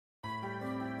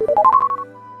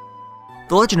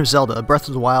The Legend of Zelda: Breath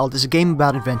of the Wild is a game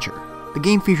about adventure. The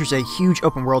game features a huge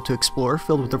open world to explore,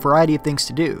 filled with a variety of things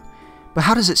to do. But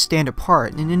how does it stand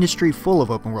apart in an industry full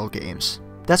of open world games?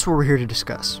 That's what we're here to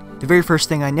discuss. The very first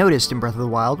thing I noticed in Breath of the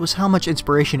Wild was how much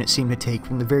inspiration it seemed to take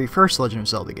from the very first Legend of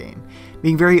Zelda game,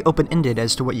 being very open-ended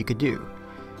as to what you could do.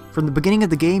 From the beginning of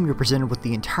the game, you're presented with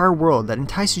the entire world that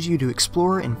entices you to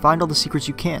explore and find all the secrets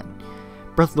you can.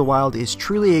 Breath of the Wild is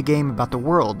truly a game about the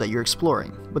world that you're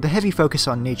exploring, with a heavy focus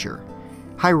on nature.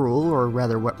 Hyrule, or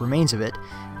rather what remains of it,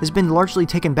 has been largely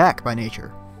taken back by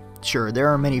nature. Sure, there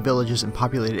are many villages and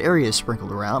populated areas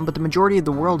sprinkled around, but the majority of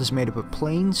the world is made up of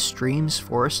plains, streams,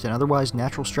 forests, and otherwise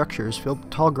natural structures filled with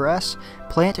tall grass,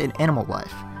 plant, and animal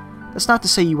life. That's not to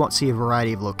say you won't see a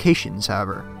variety of locations,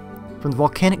 however. From the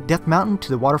volcanic Death Mountain to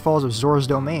the waterfalls of Zora's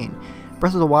Domain,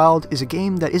 Breath of the Wild is a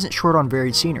game that isn't short on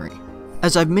varied scenery.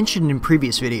 As I've mentioned in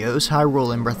previous videos,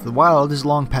 Hyrule in Breath of the Wild is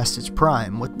long past its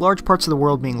prime, with large parts of the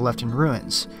world being left in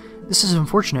ruins. This is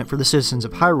unfortunate for the citizens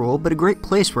of Hyrule, but a great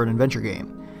place for an adventure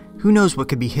game. Who knows what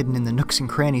could be hidden in the nooks and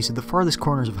crannies of the farthest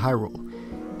corners of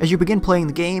Hyrule. As you begin playing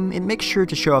the game, it makes sure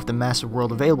to show off the massive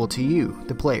world available to you,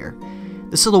 the player.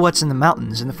 The silhouettes in the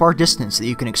mountains in the far distance that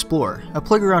you can explore, a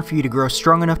playground for you to grow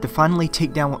strong enough to finally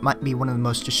take down what might be one of the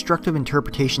most destructive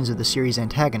interpretations of the series'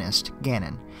 antagonist,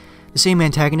 Ganon. The same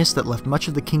antagonist that left much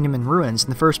of the kingdom in ruins in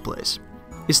the first place.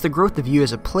 It's the growth of you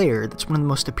as a player that's one of the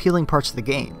most appealing parts of the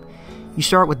game. You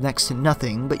start with next to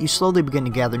nothing, but you slowly begin to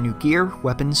gather new gear,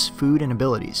 weapons, food, and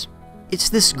abilities. It's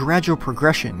this gradual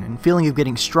progression and feeling of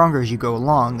getting stronger as you go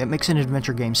along that makes an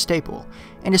adventure game staple,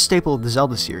 and a staple of the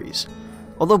Zelda series.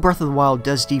 Although Breath of the Wild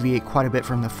does deviate quite a bit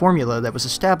from the formula that was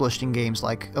established in games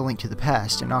like A Link to the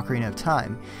Past and Ocarina of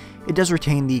Time, it does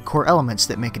retain the core elements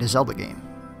that make it a Zelda game.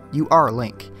 You are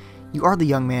Link. You are the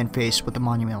young man faced with a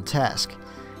monumental task,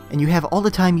 and you have all the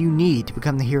time you need to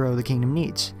become the hero the kingdom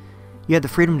needs. You have the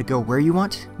freedom to go where you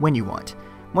want, when you want,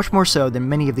 much more so than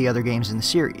many of the other games in the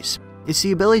series. It's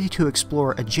the ability to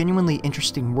explore a genuinely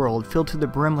interesting world filled to the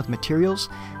brim with materials,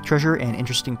 treasure, and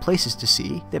interesting places to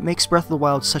see that makes Breath of the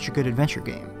Wild such a good adventure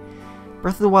game.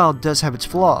 Breath of the Wild does have its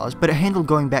flaws, but it handled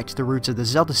going back to the roots of the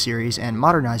Zelda series and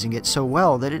modernizing it so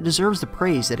well that it deserves the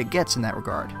praise that it gets in that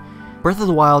regard. Breath of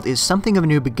the Wild is something of a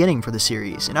new beginning for the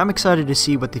series, and I'm excited to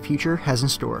see what the future has in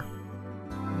store.